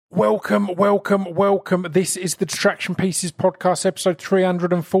Welcome. This is the Distraction Pieces podcast, episode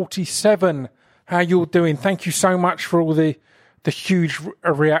 347. How you all doing? Thank you so much for all the huge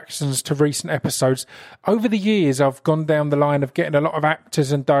reactions to recent episodes. Over the years, I've gone down the line of getting a lot of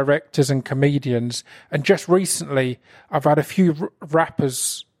actors and directors and comedians. And just recently, I've had a few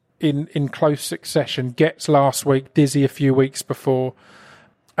rappers in close succession. Getz last week, Dizzy a few weeks before.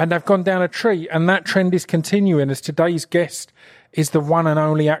 And they've gone down a tree. And that trend is continuing as today's guest is the one and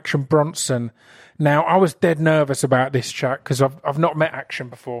only Action Bronson. Now, I was dead nervous about this chat because I've not met Action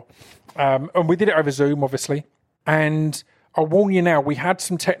before. And we did it over Zoom, obviously. And I'll warn you now, we had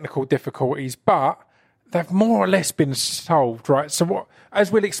some technical difficulties, but they've more or less been solved, right? So what,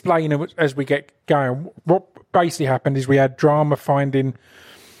 as we'll explain as we get going, what basically happened is we had drama finding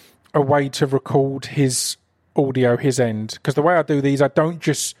a way to record his audio, his end. Because the way I do these, I don't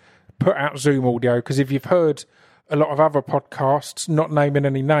just put out Zoom audio, because if you've heard a lot of other podcasts, not naming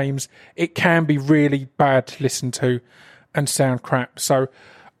any names, it can be really bad to listen to and sound crap. So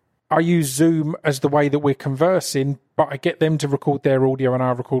I use Zoom as the way that we're conversing, but I get them to record their audio and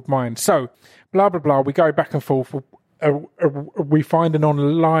I record mine. So, blah, blah, blah, we go back and forth. We find an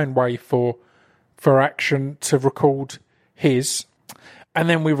online way for Action to record his. And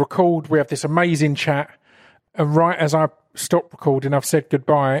then we have this amazing chat. And right as I stop recording, I've said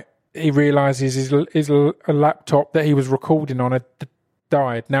goodbye, he realises his laptop that he was recording on had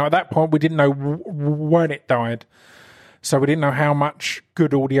died. Now, at that point, we didn't know when it died. So we didn't know how much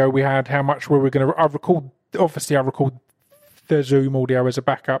good audio we had, how much we were going to... I record the Zoom audio as a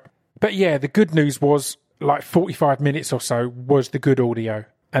backup. But yeah, the good news was like 45 minutes or so was the good audio.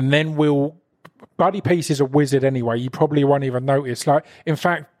 And then Buddy Peace is a wizard anyway. You probably won't even notice. Like, in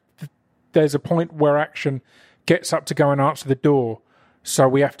fact, there's a point where Action gets up to go and answer the door. So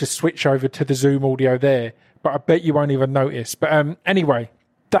we have to switch over to the Zoom audio there. But I bet you won't even notice. But anyway,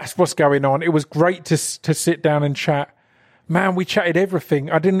 that's what's going on. It was great to sit down and chat. Man, we chatted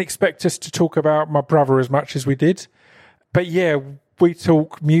everything. I didn't expect us to talk about my brother as much as we did. But yeah, we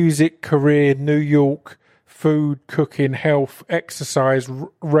talk music, career, New York, food, cooking, health, exercise,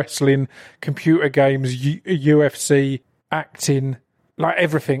 wrestling, computer games, UFC, acting, like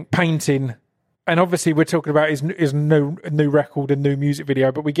everything, painting. And obviously we're talking about his new record and new music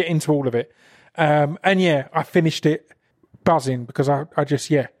video, but we get into all of it. And yeah, I finished it buzzing because I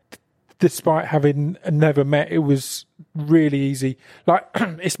just, despite having never met, it was really easy. Like,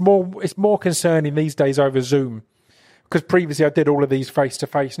 it's more concerning these days over Zoom, because previously I did all of these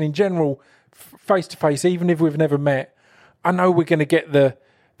face-to-face. And in general, face-to-face, even if we've never met, I know we're going to get the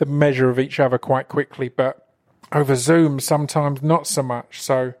measure of each other quite quickly, but over Zoom, sometimes not so much.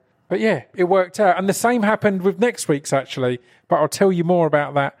 So... But yeah, it worked out. And the same happened with next week's, actually. But I'll tell you more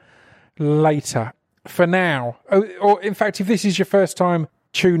about that later. For now, or in fact, if this is your first time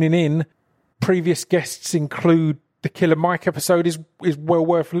tuning in, previous guests include the Killer Mike episode is well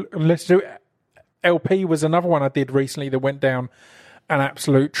worth listening to. LP was another one I did recently that went down an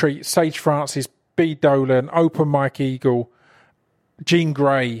absolute treat. Sage Francis, B. Dolan, Open Mike Eagle, Jean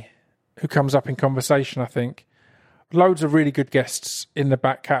Grey, who comes up in conversation, I think. Loads of really good guests in the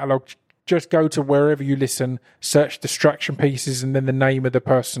back catalogue. Just go to wherever you listen, search Distraction Pieces, and then the name of the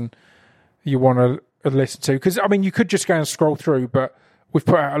person you want to listen to. Because, I mean, you could just go and scroll through, but we've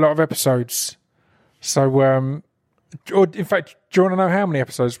put out a lot of episodes. So, or in fact, do you want to know how many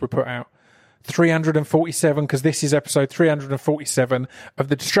episodes we put out? 347, because this is episode 347 of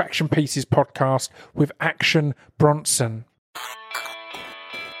the Distraction Pieces podcast with Action Bronson.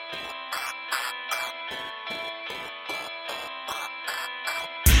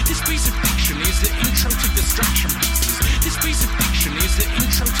 This piece of fiction is the intro to Distraction Pieces. This piece of fiction is the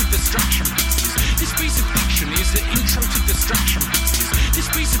intro to Distraction Pieces. This piece of fiction is the intro to Distraction Pieces. This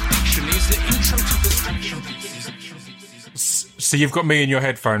piece of fiction is the intro to Distraction Pieces. So you've got me in your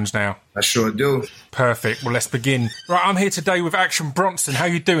headphones now? I sure do. Perfect. Well, let's begin. Right, I'm here today with Action Bronson. How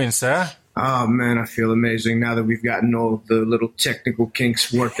you doing, sir? Oh, man, I feel amazing now that we've gotten all the little technical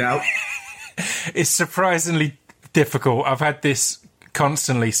kinks worked out. It's surprisingly difficult. I've had this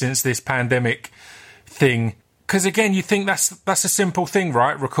constantly since this pandemic thing, because again, you think that's a simple thing,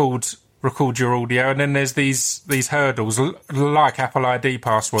 right? Record your audio, and then there's these hurdles like Apple ID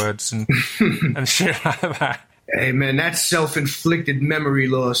passwords and and shit like that. Hey man, that's self-inflicted memory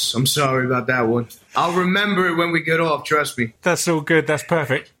loss. I'm sorry about that one. I'll remember it when we get off, trust me. That's all good, that's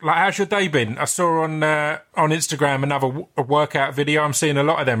perfect. Like, how's your day been? I saw on Instagram another workout video. I'm seeing a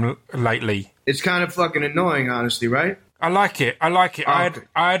lot of them lately. It's kind of fucking annoying, honestly, right? I like it. I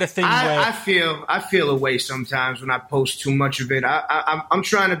had a thing where I feel a way sometimes when I post too much of it. I'm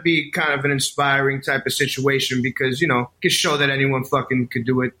trying to be kind of an inspiring type of situation because, you know, can show that anyone fucking could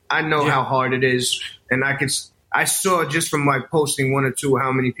do it. I know how hard it is, and I saw just from my posting one or two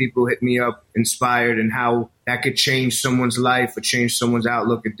how many people hit me up inspired and how that could change someone's life or change someone's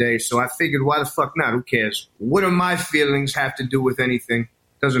outlook a day. So I figured, why the fuck not? Who cares? What do my feelings have to do with anything?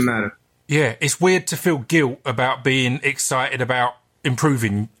 Doesn't matter. Yeah, it's weird to feel guilt about being excited about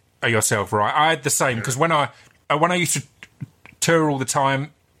improving yourself, right? I had the same because when I used to tour all the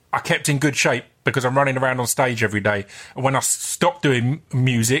time, I kept in good shape because I'm running around on stage every day. And when I stopped doing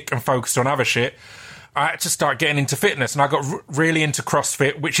music and focused on other shit, I had to start getting into fitness, and I got really into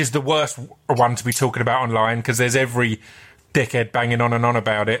CrossFit, which is the worst one to be talking about online because there's every dickhead banging on and on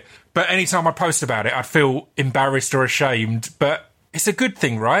about it. But anytime I post about it, I'd feel embarrassed or ashamed. But it's a good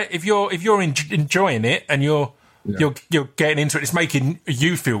thing, right? If you're enjoying it and you're getting into it, it's making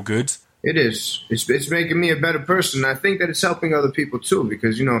you feel good. It is. It's making me a better person. I think that it's helping other people too,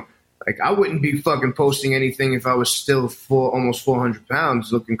 because, you know, like I wouldn't be fucking posting anything if I was still almost 400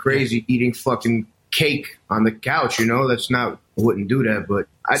 pounds, looking crazy, eating fucking cake on the couch. You know, I wouldn't do that. But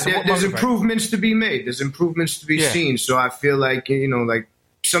there's improvements to be made. There's improvements to be seen. So I feel like, you know, like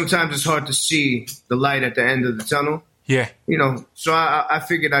sometimes it's hard to see the light at the end of the tunnel. Yeah. You know, so I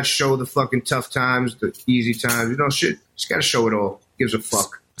figured I'd show the fucking tough times, the easy times. You know, shit, just got to show it all. Gives a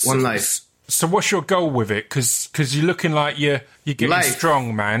fuck. One life. So what's your goal with it? Because you're looking like you're getting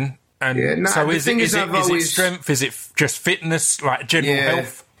strong, man. And so is it strength? Is it just fitness, like general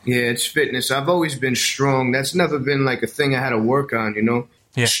health? Yeah, it's fitness. I've always been strong. That's never been like a thing I had to work on, you know?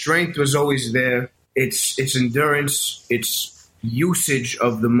 Yeah. Strength was always there. It's endurance. It's usage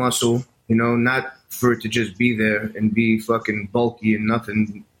of the muscle, you know, not for it to just be there and be fucking bulky and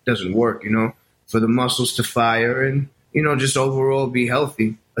nothing doesn't work, you know? For the muscles to fire and, you know, just overall be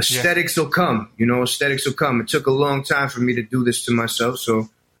healthy. Aesthetics will come, you know, aesthetics will come. It took a long time for me to do this to myself, so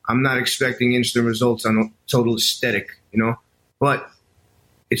I'm not expecting instant results on a total aesthetic, you know? But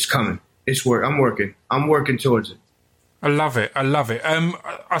it's coming. I'm working towards it. I love it.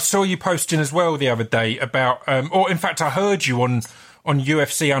 I saw you posting as well the other day about, or in fact, I heard you on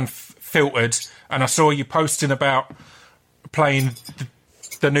UFC Unfiltered, and I saw you posting about playing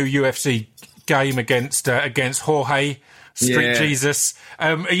the new UFC game against Jorge Street Jesus.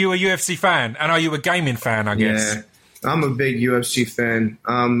 Are you a UFC fan? And are you a gaming fan, I guess? Yeah, I'm a big UFC fan.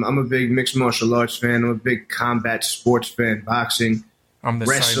 I'm a big mixed martial arts fan. I'm a big combat sports fan, boxing. I'm the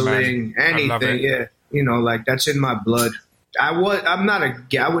wrestling, same, man. anything, yeah. You know, like that's in my blood. I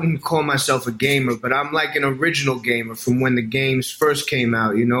wouldn't call myself a gamer, but I'm like an original gamer from when the games first came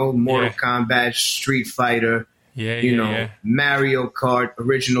out, you know, Mortal Kombat, Street Fighter, Mario Kart,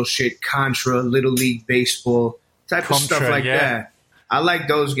 original shit, Contra, Little League Baseball, type of stuff like that. I like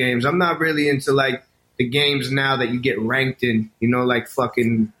those games. I'm not really into like the games now that you get ranked in, you know, like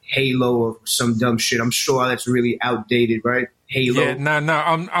fucking Halo or some dumb shit. I'm sure that's really outdated, right? Halo. Yeah, no,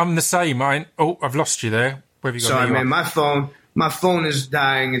 I'm the same. I've lost you there. Where have you got? Sorry, man. My phone is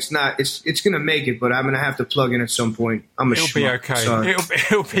dying. It's gonna make it, but I'm gonna have to plug in at some point. It'll be okay.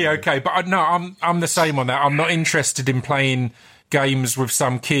 It'll be okay. But no, I'm the same on that. I'm not interested in playing games with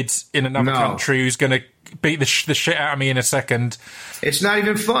some kids in another country who's gonna beat the shit out of me in a second. It's not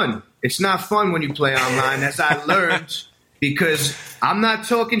even fun. It's not fun when you play online, as I learned, because I'm not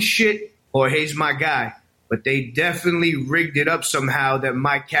talking shit or he's my guy. But they definitely rigged it up somehow that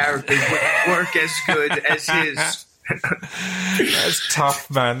my character wouldn't work as good as his. That's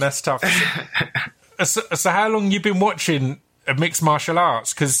tough, man. That's tough. So how long you been watching mixed martial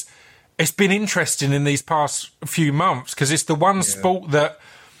arts? Because it's been interesting in these past few months, because it's the one sport that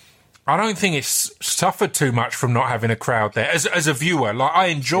I don't think it's suffered too much from not having a crowd there. As a viewer, like I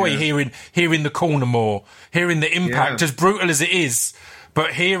enjoy hearing the corner more, hearing the impact, as brutal as it is.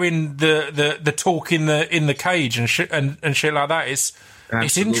 But hearing the talk in the cage and shit like that,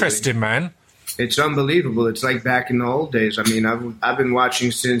 it's interesting, man. It's unbelievable. It's like back in the old days. I mean, I've been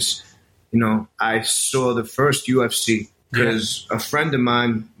watching since, you know, I saw the first UFC because a friend of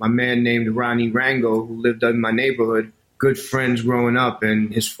mine, my man named Ronnie Rango, who lived in my neighborhood, good friends growing up,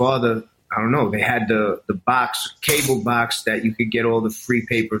 and his father, I don't know, they had the cable box that you could get all the free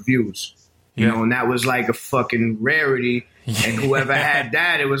pay-per-views. You know, and that was like a fucking rarity. And whoever had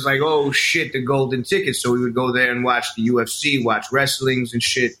that, it was like, oh shit, the golden ticket. So we would go there and watch the UFC, watch wrestlings and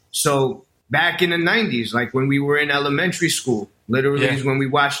shit. So back in the 90s, like when we were in elementary school, literally is when we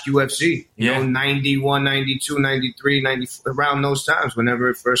watched UFC. You know, 91, 92, 93, 94, around those times, whenever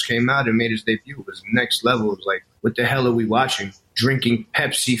it first came out and made its debut. It was next level. It was like, what the hell are we watching? Drinking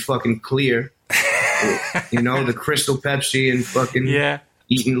Pepsi fucking clear. You know, the Crystal Pepsi and fucking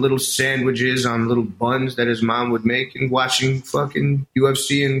eating little sandwiches on little buns that his mom would make and watching fucking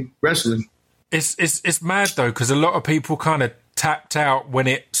UFC and wrestling. It's mad though, because a lot of people kind of tapped out when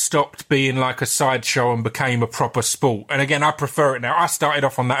it stopped being like a sideshow and became a proper sport. And again, I prefer it now. I started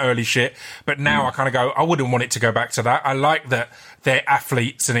off on that early shit, but now I kind of go, I wouldn't want it to go back to that. I like that they're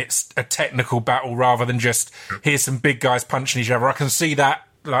athletes and it's a technical battle rather than just here's some big guys punching each other. I can see that.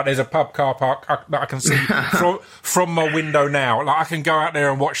 Like there's a pub car park that I can see from my window now. Like I can go out there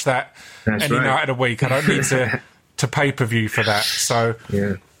and watch that any night of the week. I don't need to pay-per-view for that. So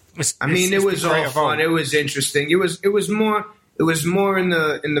yeah. It was all fun. It was interesting. It was more in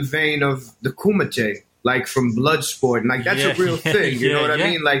the vein of the Kumite, like from Bloodsport, and like that's a real thing. You know what I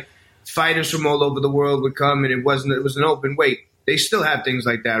mean? Like fighters from all over the world would come, and it was an open weight. They still have things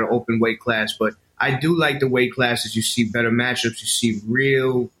like that, an open weight class, but I do like the weight classes. You see better matchups. You see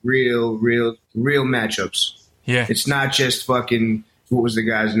real matchups. Yeah, it's not just fucking. What was the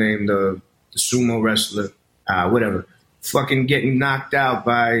guy's name? The sumo wrestler, whatever. Fucking getting knocked out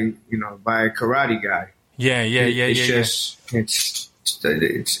by a karate guy. It's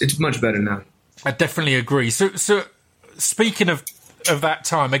much better now. I definitely agree. So speaking of that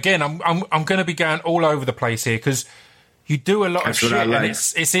time, again, I'm going to be going all over the place here because you do a lot of shit and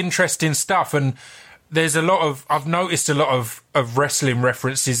it's interesting stuff. And there's I've noticed a lot of wrestling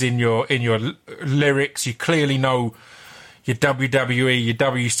references in your lyrics. You clearly know your WWE, your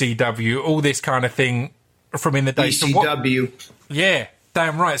WCW, all this kind of thing. From in the day. ECW. Yeah,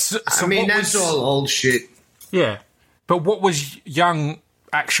 damn right. So that's all old shit. Yeah. But what was young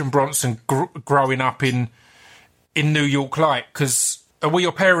Action Bronson growing up in New York like? Because were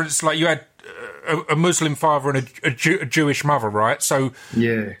your parents, like you had a Muslim father and a Jewish mother, right? So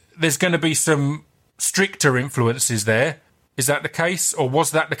yeah, there's going to be some stricter influences there. Is that the case? Or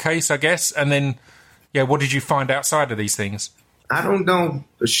was that the case, I guess? And then, yeah, what did you find outside of these things? I don't know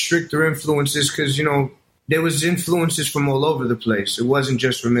the stricter influences because, there was influences from all over the place. It wasn't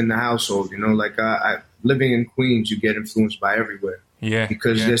just from in the household, like living in Queens, you get influenced by everywhere. Yeah.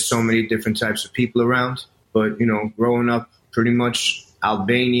 Because there's so many different types of people around. But, growing up pretty much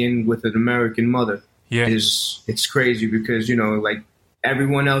Albanian with an American mother it's crazy because, like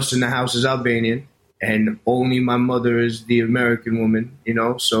everyone else in the house is Albanian and only my mother is the American woman,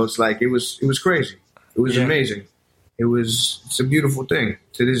 so it's like, it was crazy. It was amazing. It's a beautiful thing.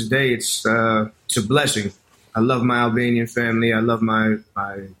 To this day, it's a blessing. I love my Albanian family. I love my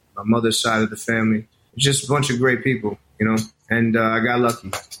mother's side of the family. It's just a bunch of great people, and I got lucky.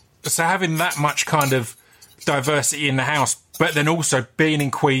 So having that much kind of diversity in the house, but then also being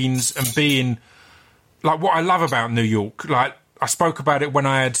in Queens and being like what I love about New York. Like I spoke about it when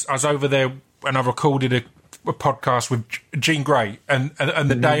I was over there and I recorded a podcast with Jean Grey, and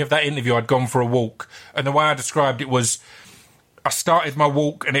the day of that interview I'd gone for a walk, and the way I described it was I started my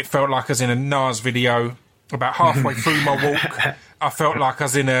walk and it felt like I was in a Nas video. About halfway through my walk I felt like I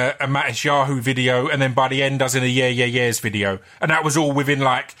was in a Mattis Yahoo video, and then by the end I was in a Yeah Yeah Yeahs video, and that was all within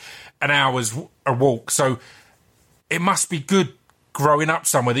like an hour's a walk. So it must be good growing up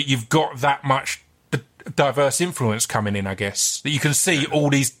somewhere that you've got that much diverse influence coming in, I guess, that you can see all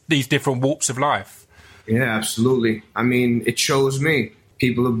these different walks of life. Yeah, absolutely. It shows me.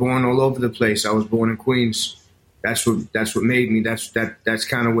 People are born all over the place. I was born in Queens. That's what made me. That's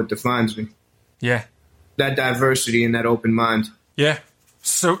kind of what defines me. Yeah. That diversity and that open mind. Yeah.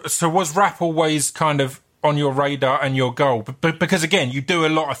 So was rap always kind of on your radar and your goal? But because again, you do a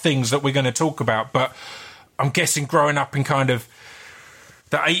lot of things that we're going to talk about. But I'm guessing growing up in kind of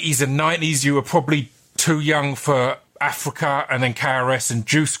the 80s and 90s, you were probably too young for Africa and then KRS and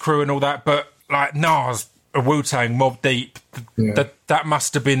Juice Crew and all that. But like Nas, Wu-Tang, Mobb Deep, that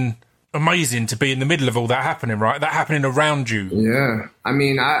must have been amazing to be in the middle of all that happening, right? That happening around you. Yeah.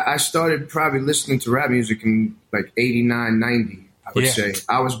 I started probably listening to rap music in like 89, 90, I would say.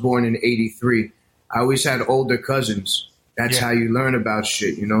 I was born in 83. I always had older cousins. That's how you learn about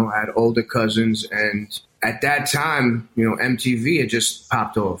shit, I had older cousins, and at that time, MTV had just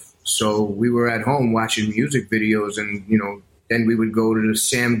popped off. So we were at home watching music videos, and, then we would go to the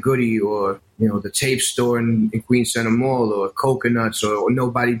Sam Goody or, the tape store in Queens Center Mall, or Coconuts, or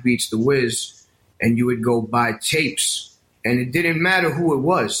Nobody Beats the Wiz, and you would go buy tapes. And it didn't matter who it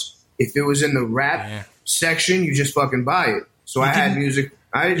was. If it was in the rap section, you just fucking buy it. So I had music.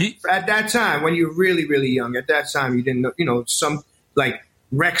 At that time, when you're really, really young, at that time, you didn't know, some like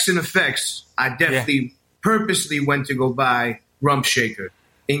Rex and Effects. I definitely purposely went to go buy Rump Shaker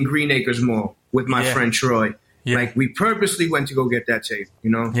in Green Acres Mall with my friend Troy. Yeah. Like, we purposely went to go get that tape,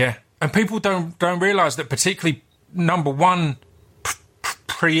 Yeah. And people don't realise that, particularly, number one,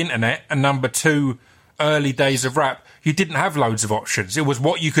 pre-internet, and number two, early days of rap, you didn't have loads of options. It was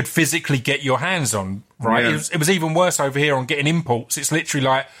what you could physically get your hands on, right? Yeah. It was even worse over here on getting imports. It's literally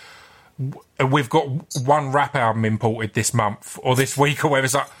like, we've got one rap album imported this month or this week or whatever.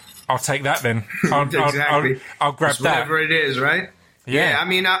 It's like, I'll take that then. Exactly. I'll grab it's that. whatever it is, right? Yeah. I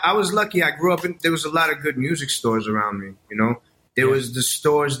mean, I was lucky. I grew up there was a lot of good music stores around me, you know? There was the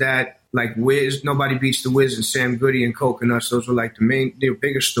stores that, like Wiz, Nobody Beats the Wiz and Sam Goody and Coconuts. Those were like they were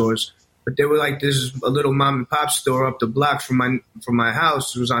bigger stores. But they were like, there's a little mom and pop store up the block from my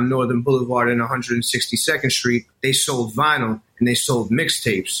house. It was on Northern Boulevard and 162nd Street. They sold vinyl and they sold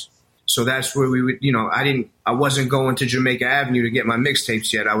mixtapes. So that's where we would, you know, I wasn't going to Jamaica Avenue to get my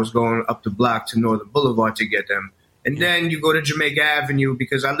mixtapes yet. I was going up the block to Northern Boulevard to get them. And then you go to Jamaica Avenue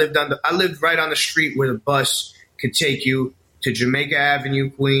because I lived right on the street where the bus could take you to Jamaica Avenue,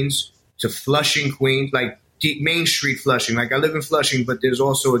 Queens, to Flushing, Queens, like Main Street Flushing. Like I live in Flushing, but there's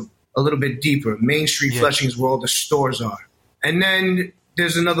also a little bit deeper. Main Street Flushing is where all the stores are. And then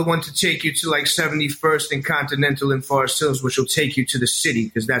there's another one to take you to like 71st and Continental in Forest Hills, which will take you to the city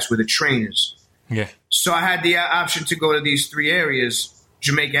because that's where the train is. Yeah. So I had the option to go to these three areas.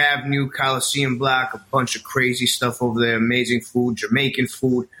 Jamaica Avenue, Coliseum Block, a bunch of crazy stuff over there, amazing food, Jamaican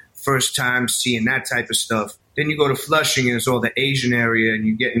food, first time seeing that type of stuff. Then you go to Flushing and it's all the Asian area and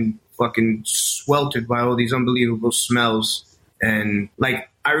you're getting fucking sweltered by all these unbelievable smells. And like,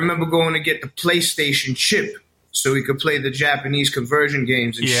 I remember going to get the PlayStation chip so we could play the Japanese conversion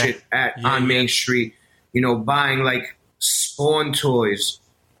games and shit on Main Street, you know, buying like Spawn toys,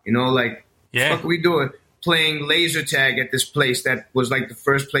 you know, like, what are we doing? Playing laser tag at this place that was like the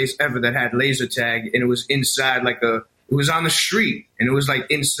first place ever that had laser tag, and it was inside it was on the street, and it was like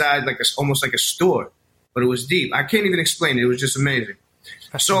inside like almost like a store, but it was deep. I can't even explain it. It was just amazing.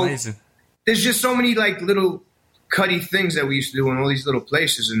 That's amazing. There's just so many like little cutty things that we used to do in all these little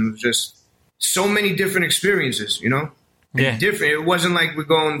places, and it was just so many different experiences, you know? Yeah. Different. It wasn't like we're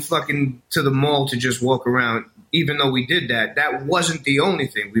going fucking to the mall to just walk around, even though we did that. That wasn't the only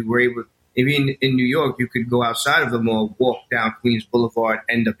thing. We were able, even in New York, you could go outside of the mall, walk down Queens Boulevard,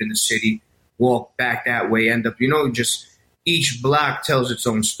 end up in the city, walk back that way, end up, you know, just each block tells its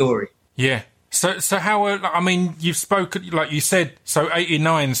own story. Yeah. So how, I mean, you've spoken, like you said, so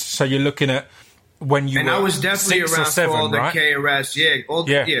 89, so you're looking at when you and were I was definitely 6 around or 7, for all the right? KRS,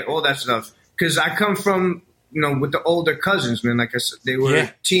 all that stuff. Because I come from, you know, with the older cousins, man. Like I said, they were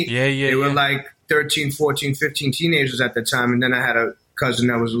they were like 13, 14, 15 teenagers at the time. And then I had a cousin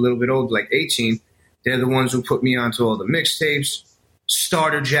that was a little bit older, like 18. They're the ones who put me onto all the mixtapes,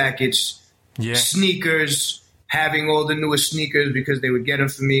 starter jackets, sneakers, having all the newest sneakers because they would get them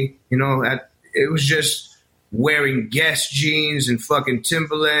for me. You know, it was just wearing Guess jeans and fucking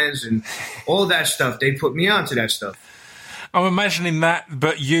Timberlands and all that stuff. They put me onto that stuff. I'm imagining that,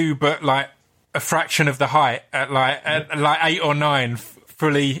 but like a fraction of the height at like 8 or 9,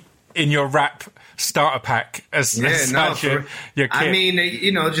 fully in your rap starter pack your kit. I mean,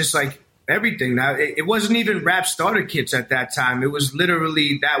 you know, just like everything. Now, it wasn't even rap starter kits at that time. It was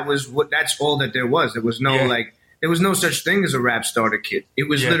literally that's all that there was. There was no there was no such thing as a rap starter kit. It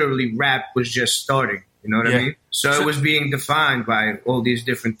was literally rap was just starting. You know what I mean? So it was being defined by all these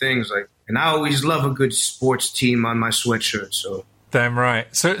different things. Like, and I always love a good sports team on my sweatshirt. So damn right.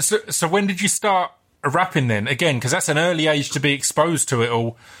 So when did you start rapping then? Again, because that's an early age to be exposed to it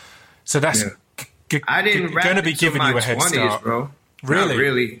all. So that's I didn't rap going to be giving you a head 20s, start, bro. Really? Not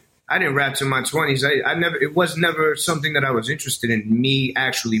really. I didn't rap till my 20s. I never. It was never something that I was interested in. Me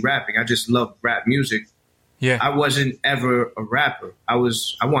actually rapping. I just loved rap music. Yeah. I wasn't ever a rapper. I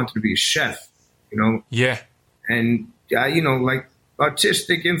wanted to be a chef. You know? Yeah. And, you know, like,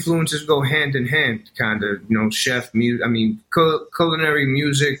 artistic influences go hand in hand, kind of, you know, chef, music, I mean, culinary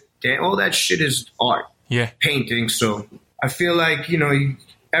music, all that shit is art. Yeah. Painting. So I feel like, you know,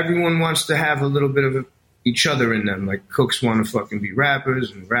 everyone wants to have a little bit of each other in them. Like, cooks want to fucking be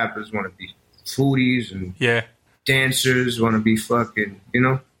rappers, and rappers want to be foodies, and dancers want to be fucking, you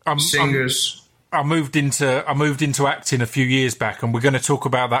know, singers. I moved into acting a few years back, and we're going to talk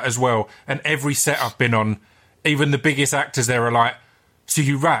about that as well. And every set I've been on, even the biggest actors there are like, so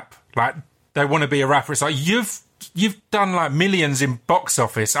you rap? Like, they want to be a rapper. It's like, you've done like millions in box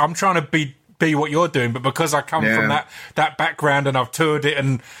office. I'm trying to be what you're doing, but because I come from that background and I've toured it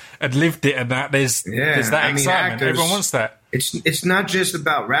and lived it and that, there's that excitement. Actors, everyone wants that. It's not just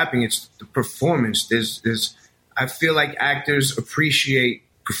about rapping, it's the performance. There's I feel like actors appreciate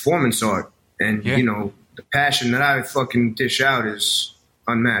performance art. And, you know, the passion that I fucking dish out is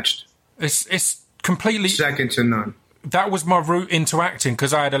unmatched. It's completely... second to none. That was my route into acting,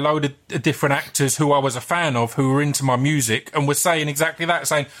 because I had a load of different actors who I was a fan of who were into my music and were saying exactly that,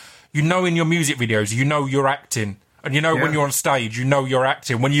 saying, you know in your music videos, you know you're acting, and you know when you're on stage, you know you're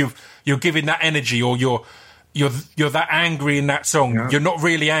acting. When you're giving that energy, or you're that angry in that song, you're not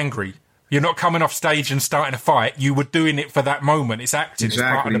really angry. You're not coming off stage and starting a fight. You were doing it for that moment. It's acting.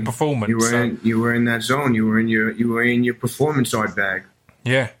 Exactly. It's part of the performance. You were in that zone. You were in your performance art bag.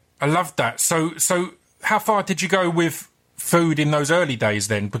 Yeah, I love that. So how far did you go with food in those early days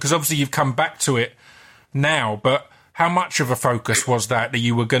then? Because obviously you've come back to it now, but how much of a focus was that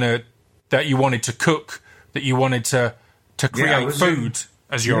you wanted to cook, that you wanted to create food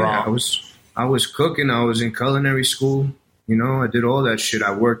as your art? I was cooking. I was in culinary school. You know, I did all that shit.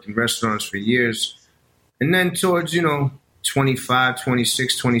 I worked in restaurants for years. And then towards, 25,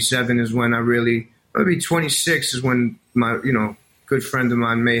 26, 27 is when maybe 26 is when my, good friend of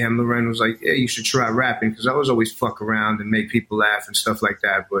mine, Mayhem Loren, was like, yeah, you should try rapping. Because I was always fuck around and make people laugh and stuff like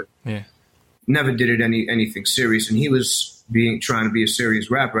that. But never did it anything serious. And he was trying to be a serious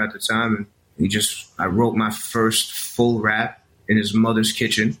rapper at the time. And I wrote my first full rap in his mother's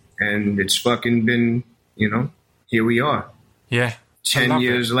kitchen. And it's fucking been, here we are. Yeah. 10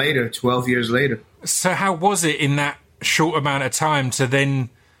 years later, 12 years later. So how was it in that short amount of time to then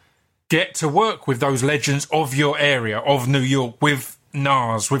get to work with those legends of your area, of New York, with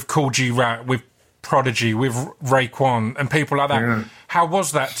Nas, with Kool G Rap, with Prodigy, with Raekwon, and people like that? Yeah. How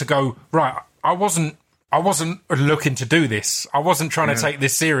was that to go, right, I wasn't looking to do this. I wasn't trying to take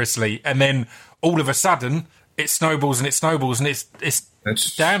this seriously. And then all of a sudden, it snowballs and it's damn serious.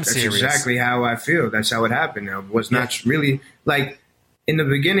 That's exactly how I feel. That's how it happened. I was not really, like, in the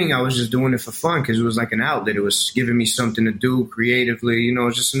beginning, I was just doing it for fun because it was like an outlet. It was giving me something to do creatively.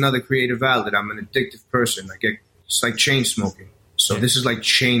 It's just another creative outlet. I'm an addictive person. It's like chain smoking. So this is like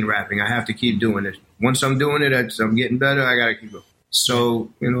chain rapping. I have to keep doing it. Once I'm doing it, I'm getting better. I got to keep going.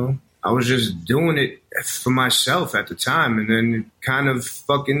 So, I was just doing it for myself at the time. And then it kind of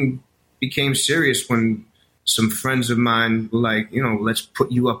fucking became serious when some friends of mine were like, let's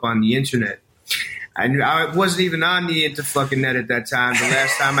put you up on the internet. I wasn't even on the fucking-net at that time. The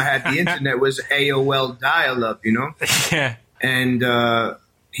last time I had the internet was AOL dial-up, Yeah. And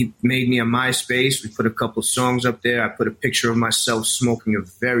he made me a MySpace. We put a couple songs up there. I put a picture of myself smoking a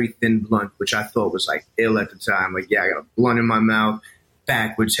very thin blunt, which I thought was like ill at the time. Like, yeah, I got a blunt in my mouth,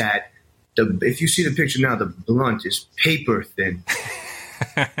 backwards hat. If you see the picture now, the blunt is paper thin.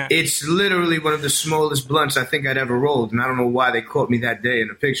 It's literally one of the smallest blunts I think I'd ever rolled, and I don't know why they caught me that day in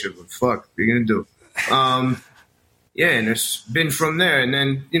the picture, but fuck, what are you gonna do? And it's been from there, and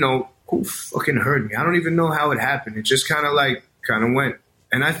then, who fucking heard me? I don't even know how it happened. It just kind of went.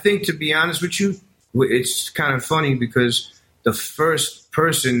 And I think, to be honest with you, it's kind of funny because the first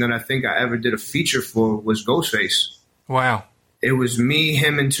person that I think I ever did a feature for was Ghostface. Wow. It was me,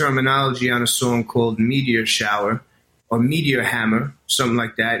 him, and Terminology on a song called Meteor Shower, or Meteor Hammer, something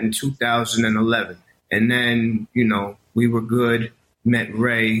like that, in 2011. And then, we were good, met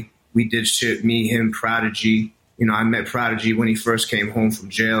Ray. We did shit, me, him, Prodigy. I met Prodigy when he first came home from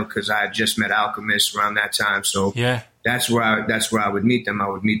jail because I had just met Alchemist around that time. So that's where I would meet them. I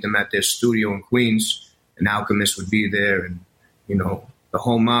would meet them at their studio in Queens, and Alchemist would be there, and, the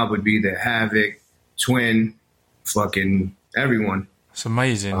whole mob would be there. Havoc, Twin, fucking everyone. It's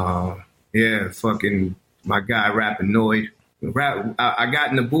amazing. Fucking my guy Rapinoid. I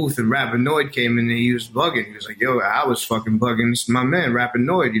got in the booth and Rapinoid came in and he was bugging. He was like, yo, I was fucking bugging. It's my man,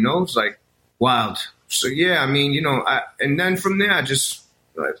 Rapinoid, It's like wild. So, yeah, I mean, and then from there,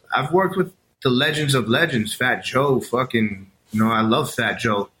 I've worked with the legends of legends, Fat Joe, fucking, I love Fat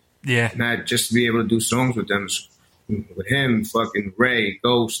Joe. Yeah. And just to be able to do songs with them, with him, fucking Ray,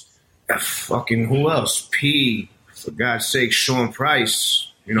 Ghost, fucking who else? P, for God's sake, Sean Price.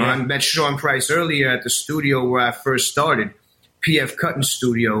 I met Sean Price earlier at the studio where I first started, PF Cutting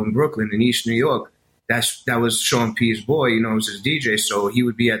Studio in Brooklyn, in East New York. That was Sean P's boy, it was his DJ. So he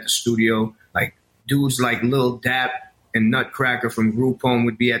would be at the studio. Like dudes like Lil Dap and Nutcracker from Group Home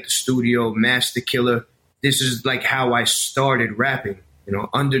would be at the studio, Master Killer. This is like how I started rapping,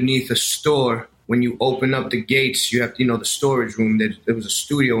 underneath a store. When you open up the gates, you have, the storage room. There was a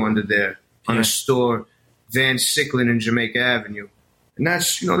studio under there on a store, Van Sicklin and Jamaica Avenue. And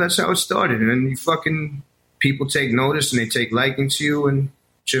that's how it started. And then people take notice and they take liking to you and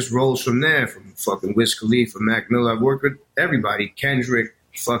just rolls from there, from fucking Wiz Khalifa, Mac Miller. I've worked with everybody, Kendrick,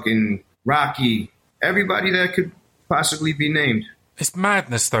 fucking Rocky, everybody that could possibly be named. It's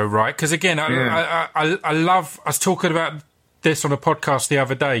madness though, right? Because again, I was talking about this on a podcast the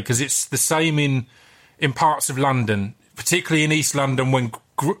other day because it's the same in parts of London, particularly in East London when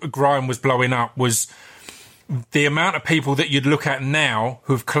grime was blowing up, was the amount of people that you'd look at now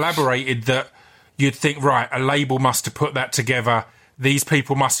who've collaborated that you'd think, right, a label must have put that together. these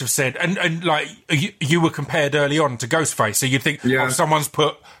people must have said, and like you were compared early on to Ghostface, so you'd think, oh, someone's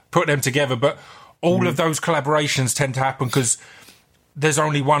put them together, but all of those collaborations tend to happen because there's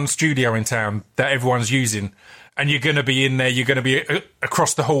only one studio in town that everyone's using, and you're going to be in there, you're going to be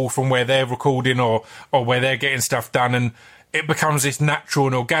across the hall from where they're recording or where they're getting stuff done, and it becomes this natural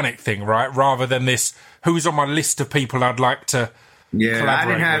and organic thing, right? Rather than this, who's on my list of people I'd like to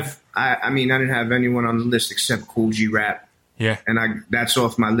collaborate with. I didn't have anyone on the list except Kool G Rap. Yeah. And that's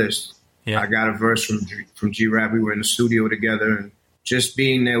off my list. Yeah. I got a verse from G Rap. We were in the studio together, and just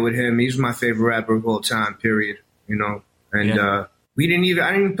being there with him, he's my favorite rapper of all time, period. You know? And I didn't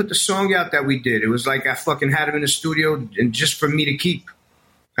even put the song out that we did. It was like I fucking had him in the studio and just for me to keep.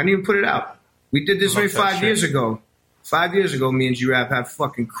 I didn't even put it out. We did this maybe 5 years ago. 5 years ago, me and G Rap had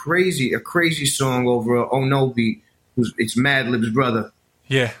fucking a crazy song over a Oh No beat. It's Madlib's brother.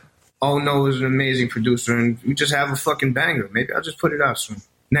 Yeah. Oh No is an amazing producer, and we just have a fucking banger. Maybe I'll just put it out soon.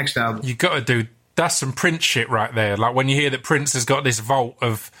 Next album. You got to do, that's some Prince shit right there. Like when you hear that Prince has got this vault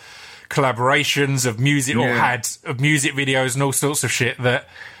of collaborations, of music, or of music videos and all sorts of shit that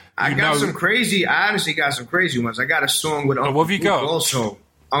I honestly got some crazy ones. I got a song with Uncle what have you Luke got? Also.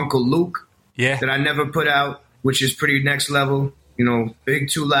 Uncle Luke. Yeah. That I never put out, which is pretty next level. You know, big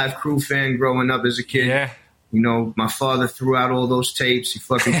 2 Live Crew fan growing up as a kid. Yeah. You know, my father threw out all those tapes. He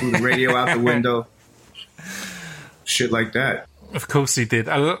fucking threw the radio out the window. Shit like that. Of course he did.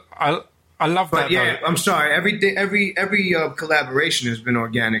 I love that. But yeah, though. I'm sorry. Every collaboration has been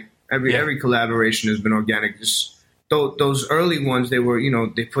organic. Every collaboration has been organic. Just those early ones, they were, you know,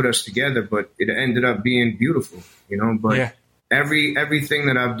 they put us together, but it ended up being beautiful, you know. But everything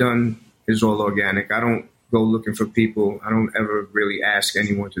that I've done is all organic. I don't go looking for people. I don't ever really ask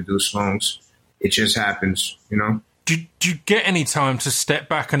anyone to do songs. It just happens, you know? Do you get any time to step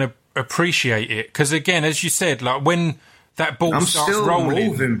back and appreciate it? Because again, as you said, like when that ball starts rolling... I'm still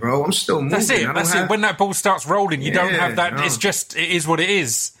moving, bro. I'm still moving. That's it. When that ball starts rolling, you don't have that... No. It is what it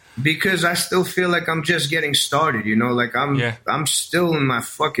is. Because I still feel like I'm just getting started, you know? Like I'm still in my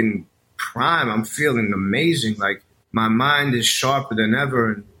fucking prime. I'm feeling amazing. Like my mind is sharper than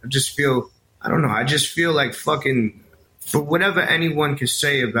ever. And I just feel... I don't know. I just feel like fucking... For whatever anyone can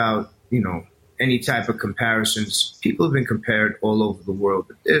say about, you know... any type of comparisons. People have been compared all over the world,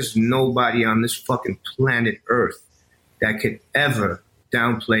 but there's nobody on this fucking planet Earth that could ever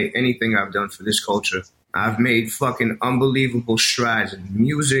downplay anything I've done for this culture. I've made fucking unbelievable strides in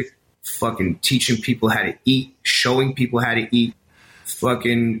music, fucking teaching people how to eat, showing people how to eat,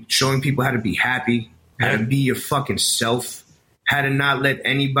 fucking showing people how to be happy, how to be your fucking self, how to not let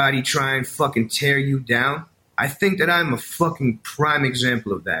anybody try and fucking tear you down. I think that I'm a fucking prime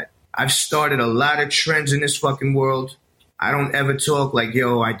example of that. I've started a lot of trends in this fucking world. I don't ever talk like,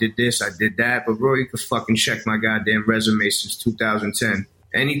 yo, I did this, I did that. But, bro, you can fucking check my goddamn resume since 2010.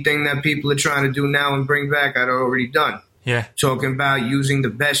 Anything that people are trying to do now and bring back, I'd already done. Yeah. Talking about using the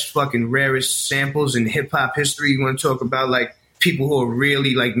best fucking rarest samples in hip-hop history. You want to talk about, like, people who are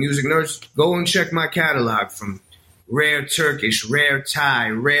really, like, music nerds? Go and check my catalog from rare Turkish, rare Thai,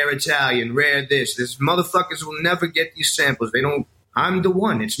 rare Italian, rare this. These motherfuckers will never get these samples. They don't. I'm the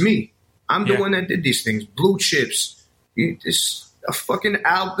one. It's me. I'm the one that did these things. Blue Chips. A fucking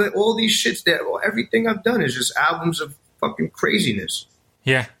album. All these shits everything I've done is just albums of fucking craziness.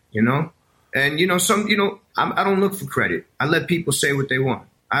 Yeah. You know? And, you know, I don't look for credit. I let people say what they want.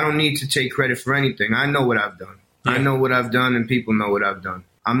 I don't need to take credit for anything. I know what I've done. Yeah. I know what I've done and people know what I've done.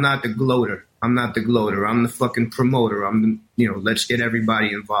 I'm not the gloater. I'm the fucking promoter. Let's get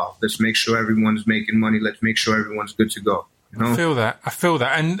everybody involved. Let's make sure everyone's making money. Let's make sure everyone's good to go. You know? I feel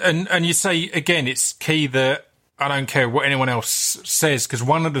that. And you say, again, it's key that I don't care what anyone else says, because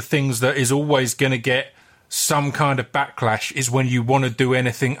one of the things that is always going to get some kind of backlash is when you want to do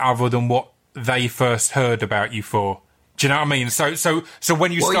anything other than what they first heard about you for. Do you know what I mean? So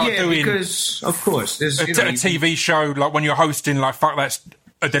when you start doing... because, of course, there's... a TV show, like when you're hosting, like, Fuck That's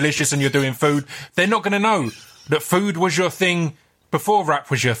Delicious and you're doing food, they're not going to know that food was your thing before rap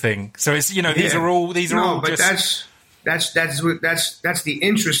was your thing. So it's, these are all just... That's the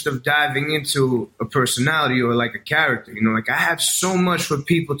interest of diving into a personality or like a character. Like I have so much for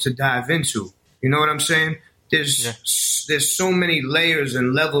people to dive into. You know what I'm saying? There's so many layers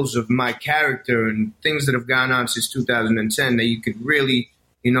and levels of my character and things that have gone on since 2010 that you could really,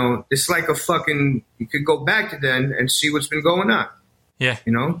 it's like you could go back to then and see what's been going on. Yeah.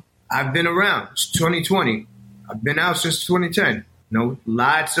 I've been around. It's 2020. I've been out since 2010.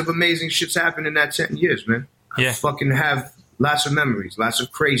 Lots of amazing shit's happened in that 10 years, man. I fucking have lots of memories, lots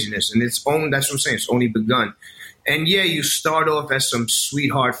of craziness, and that's what I'm saying, it's only begun. And you start off as some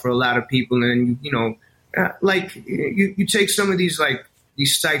sweetheart for a lot of people, and like you take some of these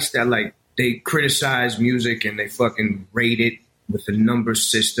sites that like they criticize music and they fucking rate it with the number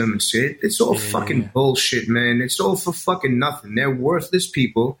system and shit. It's all fucking bullshit, man. It's all for fucking nothing. They're worthless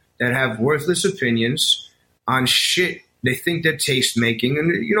people that have worthless opinions on shit they think they're taste making.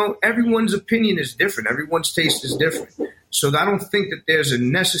 And, you know, everyone's opinion is different. Everyone's taste is different. So I don't think that there's a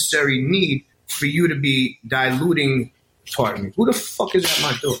necessary need for you to be diluting. Pardon me. Who the fuck is at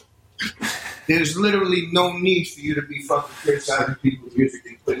my door? There's literally no need for you to be fucking criticizing people's music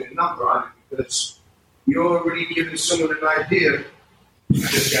and putting a number on it because you're already giving someone an idea. You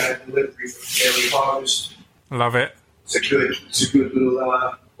just got a delivery from Daily Harvest. Love it. It's a good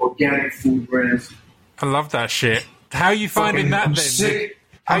little organic food brand. I love that shit. How are you finding that then? Sick.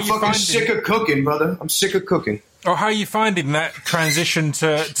 I'm fucking sick of cooking, brother. I'm sick of cooking. Or how are you finding that transition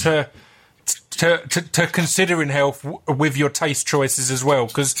to considering health with your taste choices as well?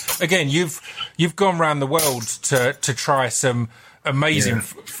 Because again, you've gone around the world to try some amazing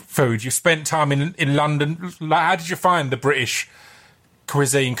food. You spent time in London. How did you find the British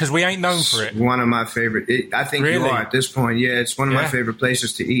cuisine? Because we ain't known for it. One of my favorite. I think really? You are at this point. Yeah, it's one of my favorite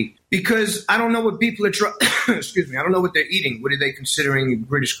places to eat because I don't know what people are trying. Excuse me. I don't know what they're eating. What are they considering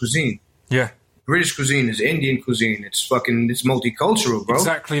British cuisine? Yeah. British cuisine is Indian cuisine. It's multicultural, bro.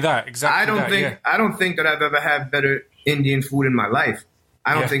 Exactly that. I don't think that I've ever had better Indian food in my life.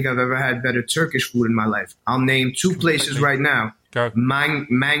 I don't think I've ever had better Turkish food in my life. I'll name two places right now. Go.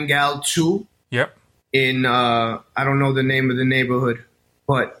 Mangal 2. Yep. In I don't know the name of the neighborhood,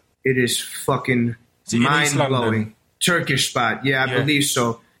 but it is fucking mind-blowing. Turkish spot. Yeah, I believe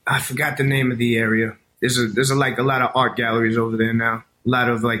so. I forgot the name of the area. There's like a lot of art galleries over there now. A lot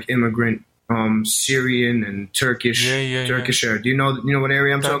of like immigrant Syrian and Turkish area. Do you know what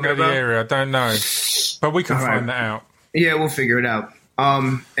area I'm talking about? The area, I don't know, but we can find that out. Yeah, we'll figure it out.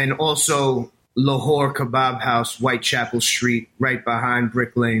 And also Lahore Kebab House, Whitechapel Street, right behind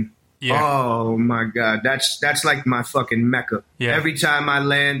Brick Lane. Yeah. Oh my God, that's like my fucking mecca. Yeah. Every time I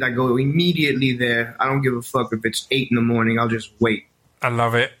land, I go immediately there. I don't give a fuck if it's 8 a.m. I'll just wait. I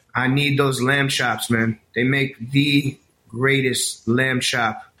love it. I need those lamb chops, man. They make the greatest lamb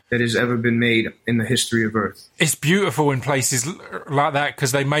chop that has ever been made in the history of Earth. It's beautiful in places like that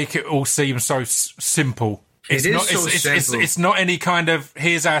because they make it all seem so simple. It's not any kind of,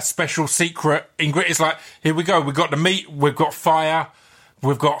 here's our special secret ingredient. It's like, here we go. We've got the meat. We've got fire.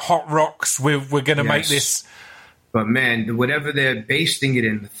 We've got hot rocks. We're going to make this. But man, whatever they're basting it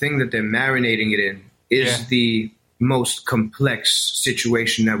in, the thing that they're marinating it in is the most complex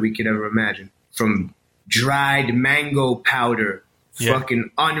situation that we could ever imagine. From dried mango powder, fucking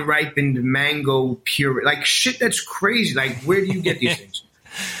unripened mango puree, like shit that's crazy. Like, where do you get these things?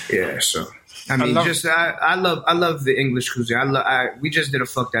 Yeah, so I mean, I love the English cuisine. We just did a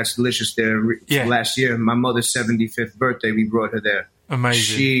Fuck That's Delicious there last year. My mother's 75th birthday, we brought her there.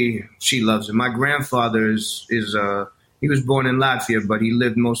 Amazing. She loves it. My grandfather is he was born in Latvia, but he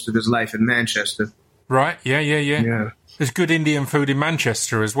lived most of his life in Manchester. Right? Yeah. There's good Indian food in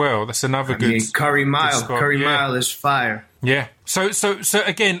Manchester as well. That's another Curry Mile. Curry Mile is fire. Yeah. So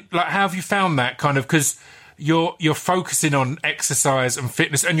again, like, how have you found that kind of, because you're focusing on exercise and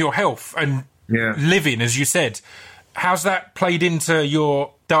fitness and your health and living, as you said. How's that played into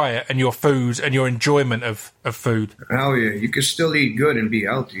your diet and your food and your enjoyment of food? Hell yeah. You can still eat good and be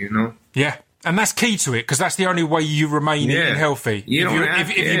healthy, you know? Yeah. And that's key to it, because that's the only way you remain eating healthy.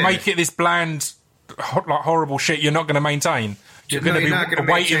 If you make it this bland, like horrible shit, you're not going to maintain. You're going to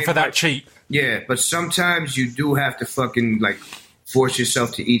be waiting for that cheat. Yeah, but sometimes you do have to fucking like force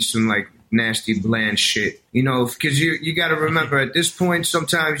yourself to eat some like nasty bland shit, you know, because you got to remember at this point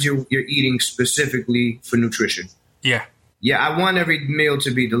sometimes you're eating specifically for nutrition. Yeah, I want every meal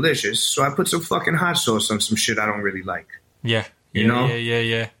to be delicious, so I put some fucking hot sauce on some shit I don't really like. Yeah, you know.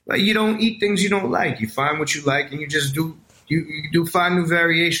 Yeah. Like, you don't eat things you don't like. You find what you like, and you just do. You do find new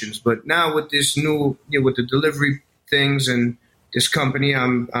variations. But now with this new, with the delivery things and this company,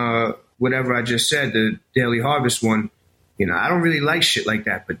 whatever I just said, the Daily Harvest one, I don't really like shit like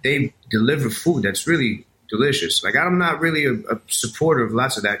that, but they deliver food that's really delicious. Like, I'm not really a supporter of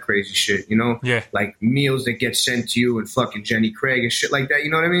lots of that crazy shit, Yeah. Like meals that get sent to you and fucking Jenny Craig and shit like that. You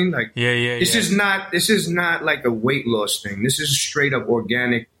know what I mean? Like, This is not like a weight loss thing. This is straight up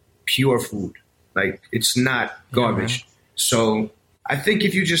organic, pure food. Like, it's not garbage. Yeah, so I think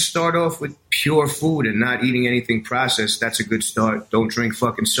if you just start off with pure food and not eating anything processed, that's a good start. Don't drink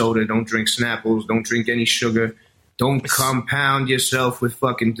fucking soda. Don't drink Snapples. Don't drink any sugar. Don't compound yourself with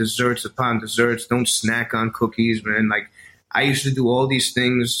fucking desserts upon desserts. Don't snack on cookies, man. Like, I used to do all these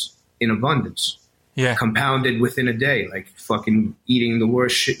things in abundance. Yeah. Compounded within a day. Like, fucking eating the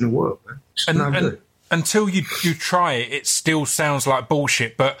worst shit in the world, man. It's not good. until you try it, it still sounds like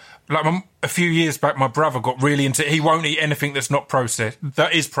bullshit. But like a few years back, my brother got really into it. He won't eat anything that's not processed.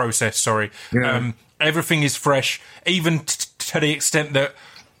 That is processed, sorry. Yeah. Everything is fresh, even to the extent that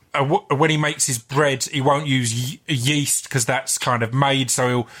when he makes his bread, he won't use yeast because that's kind of made.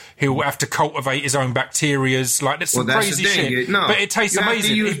 So he'll have to cultivate his own bacterias. Like that's some crazy shit. But it tastes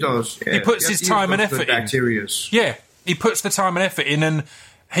amazing. He puts his time and effort in. Yeah, he puts the time and effort in, and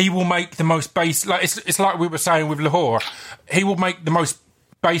he will make the most basic. Like it's like we were saying with Lahore. He will make the most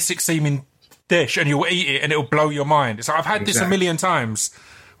basic seeming dish, and you'll eat it, and it'll blow your mind. It's like, I've had this a million times.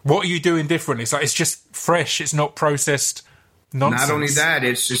 What are you doing different? It's like it's just fresh. It's not processed nonsense. Not only that,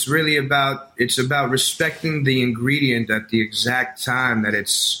 it's really about respecting the ingredient at the exact time that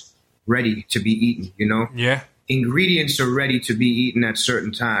it's ready to be eaten. You know. Yeah. Ingredients are ready to be eaten at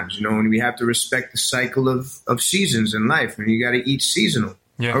certain times. You know, and we have to respect the cycle of seasons in life, and you got to eat seasonal.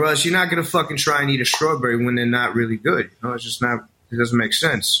 Yeah. Or else you're not gonna fucking try and eat a strawberry when they're not really good. You know, it's just not. It doesn't make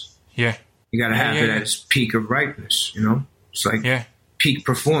sense. Yeah. You gotta have it at its peak of ripeness. You know, it's like peak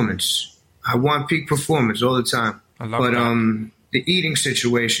performance. I want peak performance all the time. I love that. The eating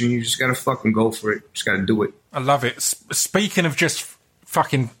situation, you just gotta fucking go for it. Just gotta do it. I love it. Speaking of just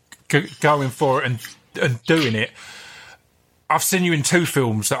fucking going for it and doing it, I've seen you in 2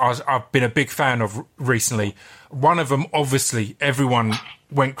 films that I've been a big fan of recently. One of them, obviously, everyone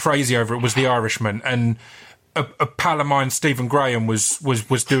went crazy over it, was The Irishman, and a pal of mine, Stephen Graham, was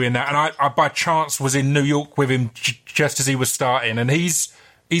doing that, and I by chance was in New York with him just as he was starting, and he's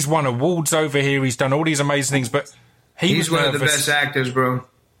won awards over here. He's done all these amazing things, but he's one of the best actors, bro.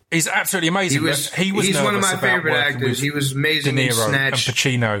 He's absolutely amazing. He's one of my favorite actors. He was amazing De Niro in Snatch. and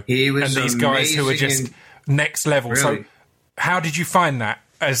Pacino. He was and these guys who are just next level. Really? So, how did you find that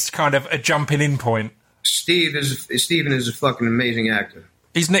as kind of a jumping in point? Steven is a fucking amazing actor.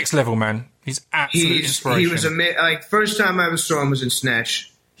 He's next level, man. He's absolutely inspiration. He was amazing. Like, first time I ever saw him was in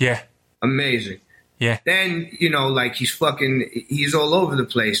Snatch. Yeah. Amazing. Yeah. Then, you know, like, he's all over the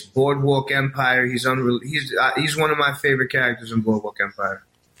place. Boardwalk Empire. He's one of my favorite characters in Boardwalk Empire.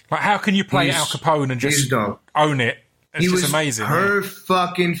 Like, how can you play Al Capone and just own it? It's just amazing.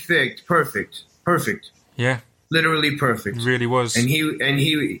 Perfect. Yeah. Literally perfect. It really was. And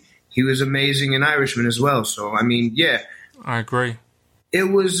he was amazing in Irishman as well. So, I mean, yeah. I agree. It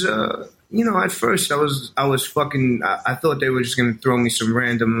was, you know, at first I was fucking, I thought they were just going to throw me some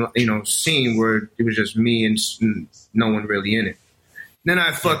random, you know, scene where it was just me and no one really in it. Then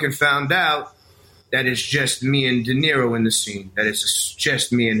I fucking found out that it's just me and De Niro in the scene, that it's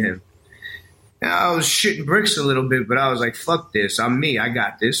just me and him. And I was shitting bricks a little bit, but I was like, fuck this. I'm me. I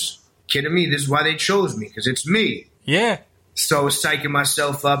got this. Kidding me? This is why they chose me, because it's me. Yeah. So I was psyching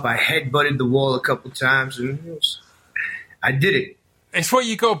myself up. I headbutted the wall a couple times, and I did it. It's what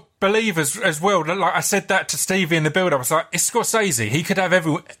you got to believe as well. Like I said that to Stevie in the build-up. I was like, it's Scorsese. He could have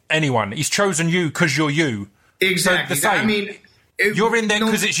anyone. He's chosen you because you're you. Exactly. So the same. I mean, you're in there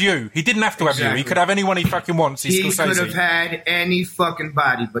because it's you. He didn't have to have you. He could have anyone he fucking wants. He's Scorsese. He could have had any fucking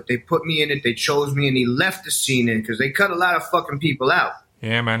body, but they put me in it. They chose me, and he left the scene in because they cut a lot of fucking people out.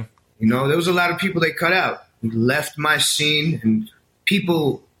 Yeah, man. You know, there was a lot of people they cut out. He left my scene, and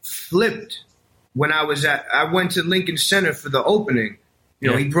people flipped when I went to Lincoln Center for the opening. You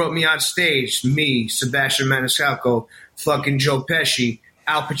know, he brought me on stage, me, Sebastian Maniscalco, fucking Joe Pesci,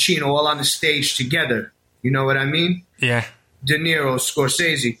 Al Pacino, all on the stage together. You know what I mean? Yeah. De Niro,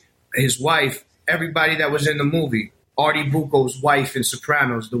 Scorsese, his wife, everybody that was in the movie. Artie Bucco's wife in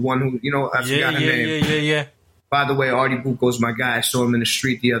Sopranos, the one who, you know, I forgot her name. Yeah. By the way, Artie Bucco's my guy. I saw him in the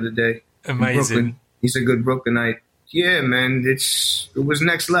street the other day. Amazing. In Brooklyn. He's a good Brooklynite. Yeah, man, it was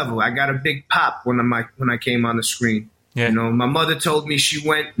next level. I got a big pop when I came on the screen. Yeah. You know, my mother told me she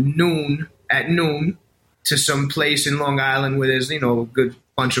went at noon to some place in Long Island where there's, you know, a good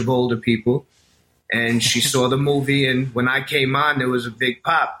bunch of older people. And she saw the movie, and when I came on, there was a big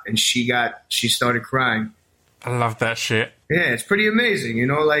pop, and she started crying. I love that shit. Yeah, it's pretty amazing, you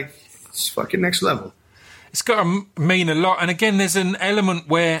know, like, it's fucking next level. It's got to mean a lot. And again, there's an element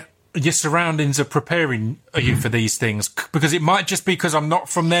where your surroundings are preparing you for these things, because it might just be because I'm not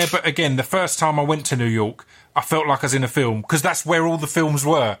from there. But again, the first time I went to New York, I felt like I was in a film, because that's where all the films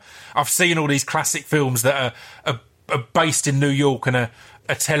were. I've seen all these classic films that are based in New York and are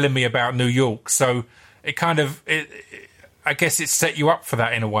telling me about New York. So it kind of, I guess it set you up for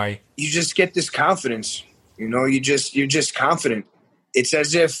that in a way. You just get this confidence, you know, you're just confident. It's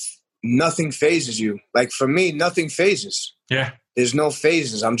as if nothing phases you. Like, for me, nothing phases. Yeah. There's no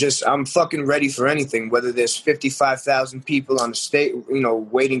phases. I'm fucking ready for anything, whether there's 55,000 people on the stage, you know,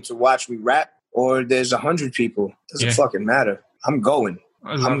 waiting to watch me rap, or there's 100 people. Doesn't fucking matter. I'm going.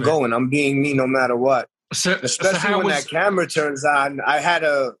 I'm going. I'm being me no matter what. Especially when that camera turns on.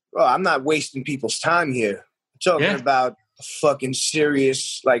 I'm not wasting people's time here. I'm talking about a fucking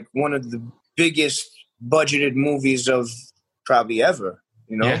serious, like one of the biggest budgeted movies of probably ever,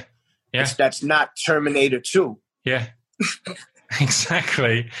 you know? Yeah. That's not Terminator 2. Yeah.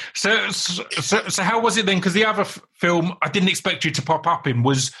 Exactly. So how was it then? Because the other film I didn't expect you to pop up in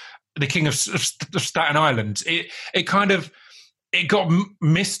was The King of Staten Island. It kind of got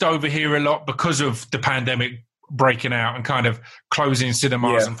missed over here a lot because of the pandemic breaking out and kind of closing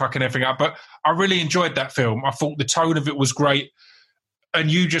cinemas and fucking everything up. But I really enjoyed that film. I thought the tone of it was great,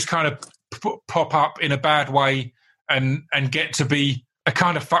 and you just kind of pop up in a bad way and get to be a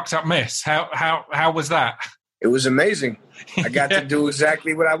kind of fucked up mess. How was that? It was amazing. I got to do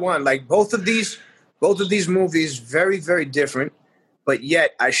exactly what I want. Like both of these movies, very, very different, but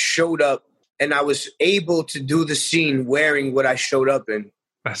yet I showed up and I was able to do the scene wearing what I showed up in.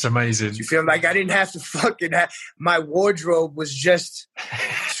 That's amazing. You feel like I didn't have to fucking my wardrobe was just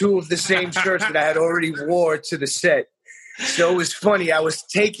two of the same shirts that I had already wore to the set. So it was funny. I was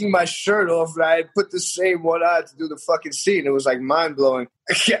taking my shirt off and I had put the same one on to do the fucking scene. It was like mind blowing.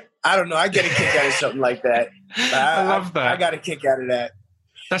 I don't know. I get a kick out of something like that. I love that. I got a kick out of that.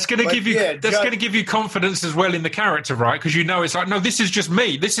 That's going to give you. That's going to give you confidence as well in the character, right? Because you know it's like, no, this is just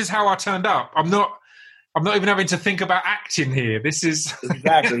me. This is how I turned up. I'm not even having to think about acting here. This is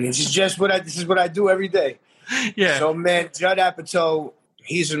exactly. This is what I do every day. Yeah. So man, Judd Apatow,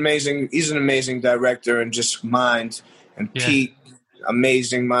 he's amazing. He's an amazing director and just mind. And Pete,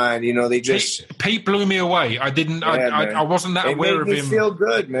 amazing mind. You know, they just Pete blew me away. I didn't. I wasn't that aware of him. They made me feel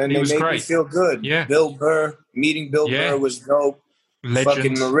good, man. They made me feel good. Yeah. Bill Burr, meeting Bill Burr was dope. Legend.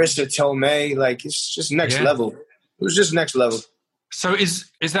 Fucking Marissa Tomei, like it's just next level. It was just next level. So is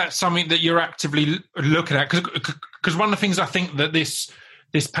that something that you're actively looking at? Because one of the things I think that this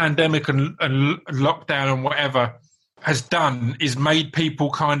pandemic and lockdown and whatever has done is made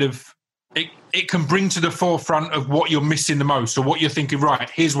people kind of it can bring to the forefront of what you're missing the most, or what you're thinking, right,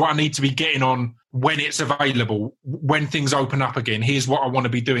 here's what I need to be getting on when it's available, when things open up again, here's what I want to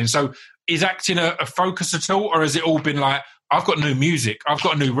be doing. So is acting a focus at all, or has it all been like, I've got new music, I've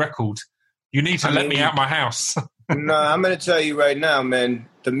got a new record, you need to let me out my house? No, I'm going to tell you right now, man,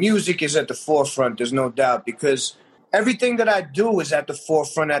 the music is at the forefront, there's no doubt, because everything that I do is at the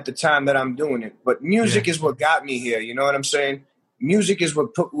forefront at the time that I'm doing it. But music is what got me here, you know what I'm saying? Music is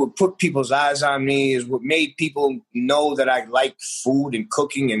what put people's eyes on me, is what made people know that I like food and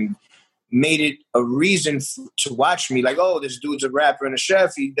cooking, and made it a reason to watch me. Like, oh, this dude's a rapper and a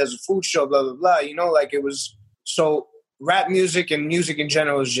chef. He does a food show, blah, blah, blah. You know, like it was. So rap music and music in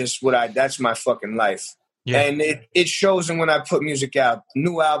general is just that's my fucking life. Yeah. And it shows in when I put music out.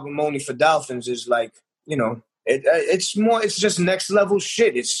 New album, Only for Dolphins, is like, you know, it's just next level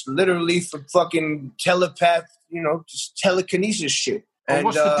shit. It's literally for fucking telepath, you know, just telekinesis shit. Well,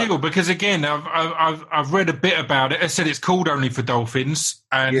 what's the deal? Because again, I've read a bit about it. I said it's called Only for Dolphins,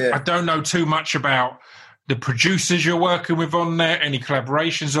 and I don't know too much about the producers you're working with on there, any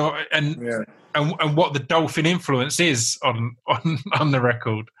collaborations, and what the dolphin influence is on the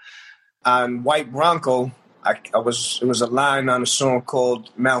record. On White Bronco, it was a line on a song called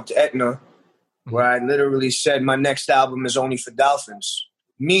Mount Etna, where I literally said my next album is only for dolphins,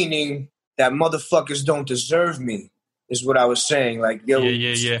 meaning that motherfuckers don't deserve me, is what I was saying. Like, yo,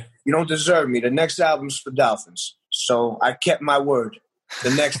 you don't deserve me. The next album's for dolphins. So I kept my word.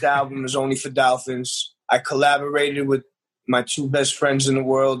 The next album is only for dolphins. I collaborated with my two best friends in the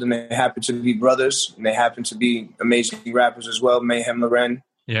world, and they happen to be brothers, and they happen to be amazing rappers as well, Mayhem Loren.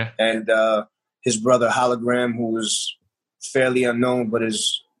 Yeah. And his brother Hologram, who was fairly unknown, but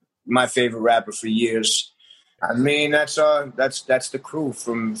is my favorite rapper for years. I mean, that's the crew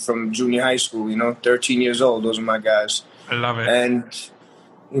from junior high school, you know, 13 years old. Those are my guys. I love it. And,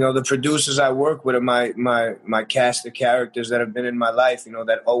 you know, the producers I work with are my cast of characters that have been in my life, you know,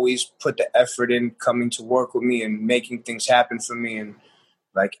 that always put the effort in coming to work with me and making things happen for me. And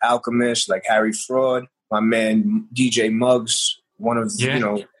like Alchemist, like Harry Fraud, my man DJ Muggs, one of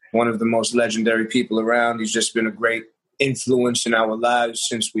the most legendary people around. He's just been a great influence in our lives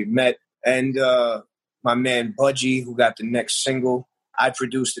since we met. And my man Budgie, who got the next single, I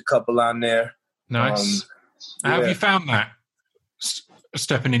produced a couple on there. Nice. How have you found that,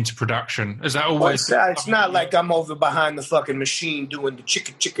 stepping into production? Is that always... It's not like I'm over behind the fucking machine doing the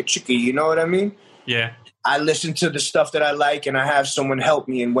chicka, you know what I mean? Yeah. I listen to the stuff that I like, and I have someone help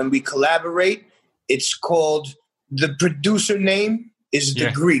me. And when we collaborate, it's called... The producer name is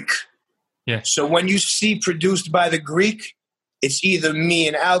The Greek. Yeah. So when you see produced by The Greek, it's either me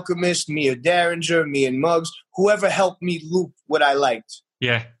and Alchemist, me or Derringer, me and Muggs, whoever helped me loop what I liked.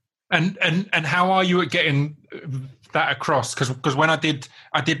 Yeah. And how are you at getting that across? Because when I did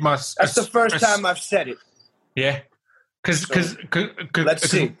my... That's the first time I've said it. Yeah. Because let's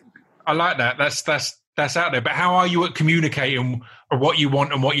see. I like that. That's out there. But how are you at communicating what you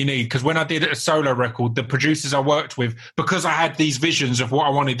want and what you need? Because when I did a solo record, the producers I worked with, because I had these visions of what I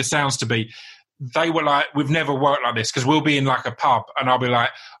wanted the sounds to be, they were like, we've never worked like this, because we'll be in like a pub and I'll be like,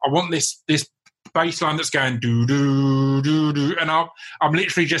 I want this bass line that's going do do do do, and I'm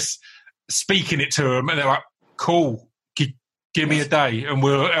literally just speaking it to them, and they're like, cool, give me a day and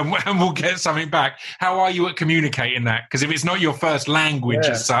we'll get something back. How are you at communicating that? Because if it's not your first language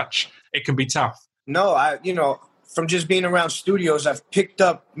as such, it can be tough. No, from just being around studios, I've picked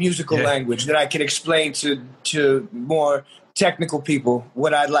up musical language that I can explain to more technical people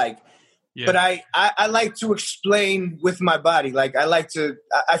what I like. Yeah. But I like to explain with my body. Like,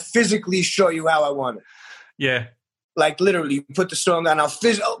 I physically show you how I want it. Yeah. Like, literally, put the song on,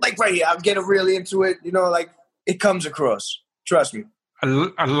 like right here, I'll get really into it. Like, it comes across. Trust me.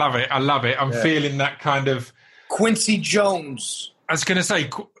 I love it. I'm feeling that kind of... Quincy Jones. I was going to say...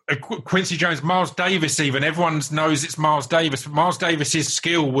 Quincy Jones, Miles Davis, even everyone knows it's Miles Davis. But Miles Davis's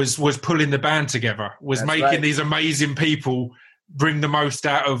skill was pulling the band together, was making these amazing people bring the most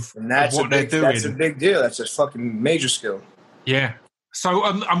out of what they're doing. That's a big deal. That's a fucking major skill. Yeah. So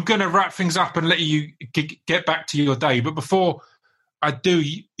I'm going to wrap things up and let you get back to your day. But before I do,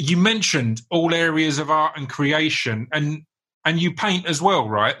 you mentioned all areas of art and creation, and you paint as well,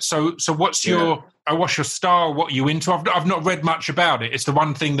 right? So what's your style? What are you into? I've not read much about it. It's the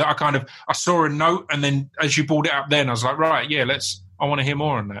one thing that I saw a note, and then as you brought it up, then I was like, right, yeah, I want to hear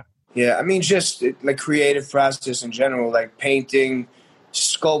more on that. Yeah, I mean, just like creative process in general, like painting,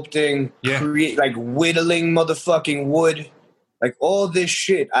 sculpting, like whittling motherfucking wood, like all this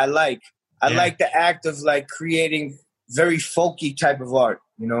shit. I like the act of like creating very folky type of art.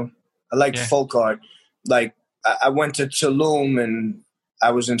 I like folk art. Like I went to Tulum and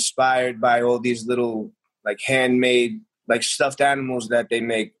I was inspired by all these little like handmade like stuffed animals that they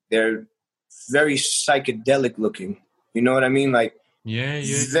make. They're very psychedelic looking. You know what I mean? Like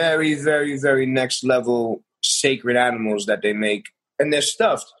very, very, very next level sacred animals that they make, and they're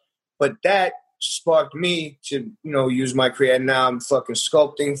stuffed. But that sparked me to use my creative. Now I'm fucking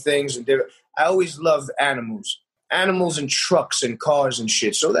sculpting things, and I always loved animals and trucks and cars and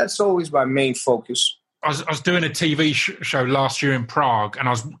shit. So that's always my main focus. I was doing a TV show last year in Prague, and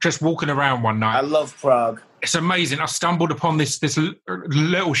I was just walking around one night. I love Prague. It's amazing. I stumbled upon this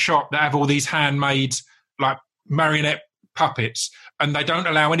little shop that have all these handmade like marionette puppets, and they don't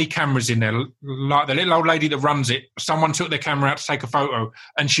allow any cameras in there. Like the little old lady that runs it, someone took their camera out to take a photo,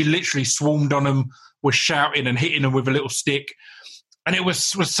 and she literally swarmed on them, was shouting and hitting them with a little stick, and it was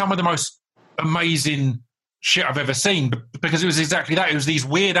some of the most amazing shit I've ever seen, because it was exactly that. It was these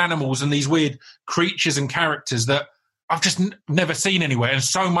weird animals and these weird creatures and characters that I've just never seen anywhere. And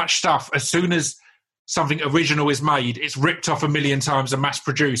so much stuff, as soon as something original is made, it's ripped off a million times and mass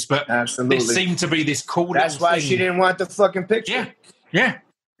produced. But absolutely, it seemed to be this cool. That's why she didn't want the fucking picture. Yeah.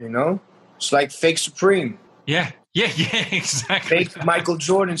 It's like fake Supreme. Yeah, exactly. Fake Michael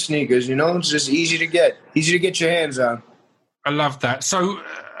Jordan sneakers. It's just easy to get your hands on. I love that. So,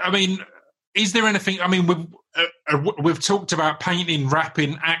 I mean, is there anything? I mean, we've talked about painting,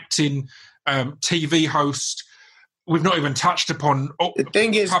 rapping, acting, TV host. We've not even touched upon. The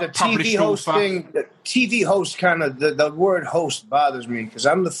thing is, the TV host thing. The TV host kind of the word host bothers me because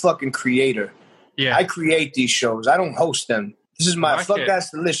I'm the fucking creator. Yeah, I create these shows. I don't host them. This is my Fuck That's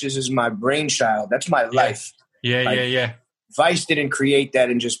Delicious is my brainchild. That's my life. Yeah. Vice didn't create that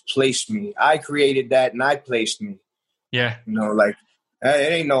and just placed me. I created that and I placed me. Yeah. Like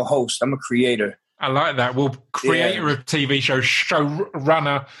it ain't no host. I'm a creator. I like that. Well, creator of TV show,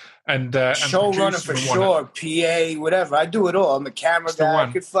 showrunner, and showrunner for sure. PA, whatever. I do it all. I'm a camera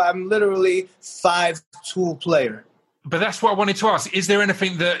guy. I'm literally 5-tool player. But that's what I wanted to ask. Is there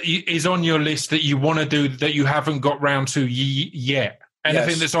anything that is on your list that you want to do that you haven't got round to yet?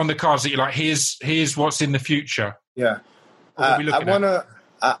 Anything that's on the cards that you're like, here's what's in the future? Yeah. I want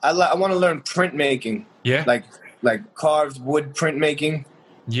to learn printmaking. Yeah. Like carved wood printmaking.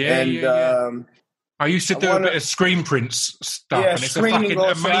 Yeah. I used to do a bit of screen prints stuff, and it's fucking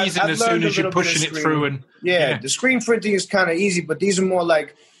amazing as soon as you're pushing it through. And the screen printing is kind of easy, but these are more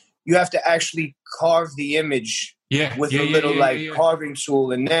like you have to actually carve the image with a little carving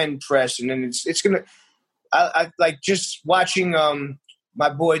tool and then press, and then it's gonna. I like just watching. My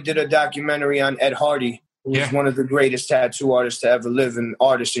boy did a documentary on Ed Hardy, who's one of the greatest tattoo artists to ever live, and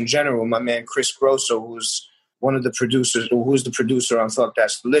artists in general. My man Chris Grosso, who's one of the producers, or who's the producer on Fuck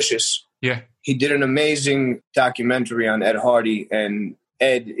That's Delicious. Yeah. He did an amazing documentary on Ed Hardy, and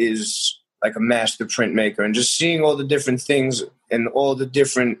Ed is like a master printmaker, and just seeing all the different things and all the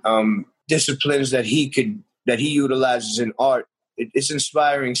different disciplines that he utilizes in art, it's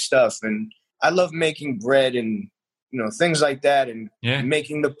inspiring stuff. And I love making bread and things like that, and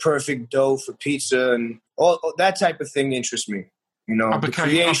making the perfect dough for pizza and all that type of thing interests me. The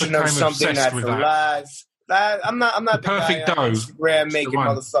creation of something that's alive. I'm not the perfect guy dough on Instagram making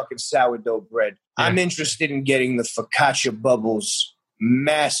motherfucking sourdough bread. Yeah. I'm interested in getting the focaccia bubbles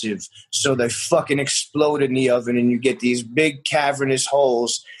massive, so they fucking explode in the oven, and you get these big cavernous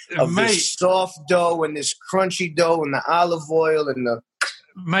holes of this soft dough and this crunchy dough and the olive oil and the.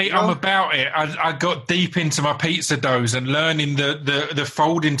 Mate, I'm about it. I got deep into my pizza doughs and learning the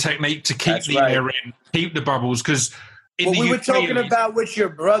folding technique to keep air in, keep the bubbles. Because we were talking about with your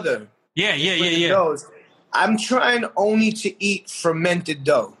brother. Yeah. Doughs, I'm trying only to eat fermented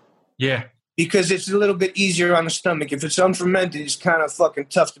dough. Yeah. Because it's a little bit easier on the stomach. If it's unfermented, it's kind of fucking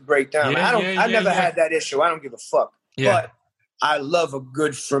tough to break down. I never had that issue. I don't give a fuck. Yeah. But I love a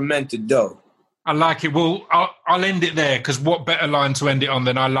good fermented dough. I like it. Well, I'll end it there, because what better line to end it on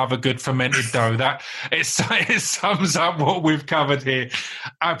than I love a good fermented dough? That it sums up what we've covered here.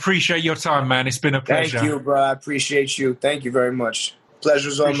 I appreciate your time, man. It's been a pleasure. Thank you, bro. I appreciate you. Thank you very much.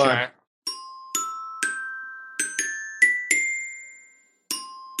 Pleasure's all mine.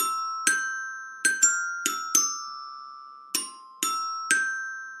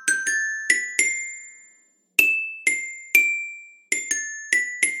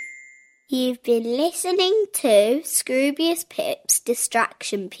 You've been listening to Scroobius Pip's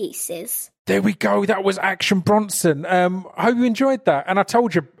Distraction Pieces. There we go. That was Action Bronson. I hope you enjoyed that. And I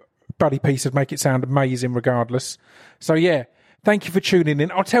told you Buddy Piece would make it sound amazing regardless. So, yeah, thank you for tuning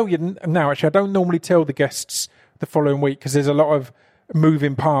in. I'll tell you now, actually, I don't normally tell the guests the following week because there's a lot of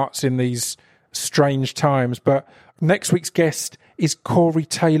moving parts in these strange times. But next week's guest is Corey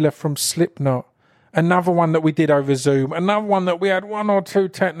Taylor from Slipknot. Another one that we did over Zoom. Another one that we had one or two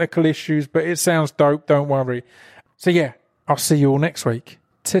technical issues, but it sounds dope. Don't worry. So, yeah, I'll see you all next week.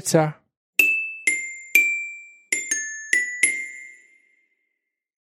 Ta-ta.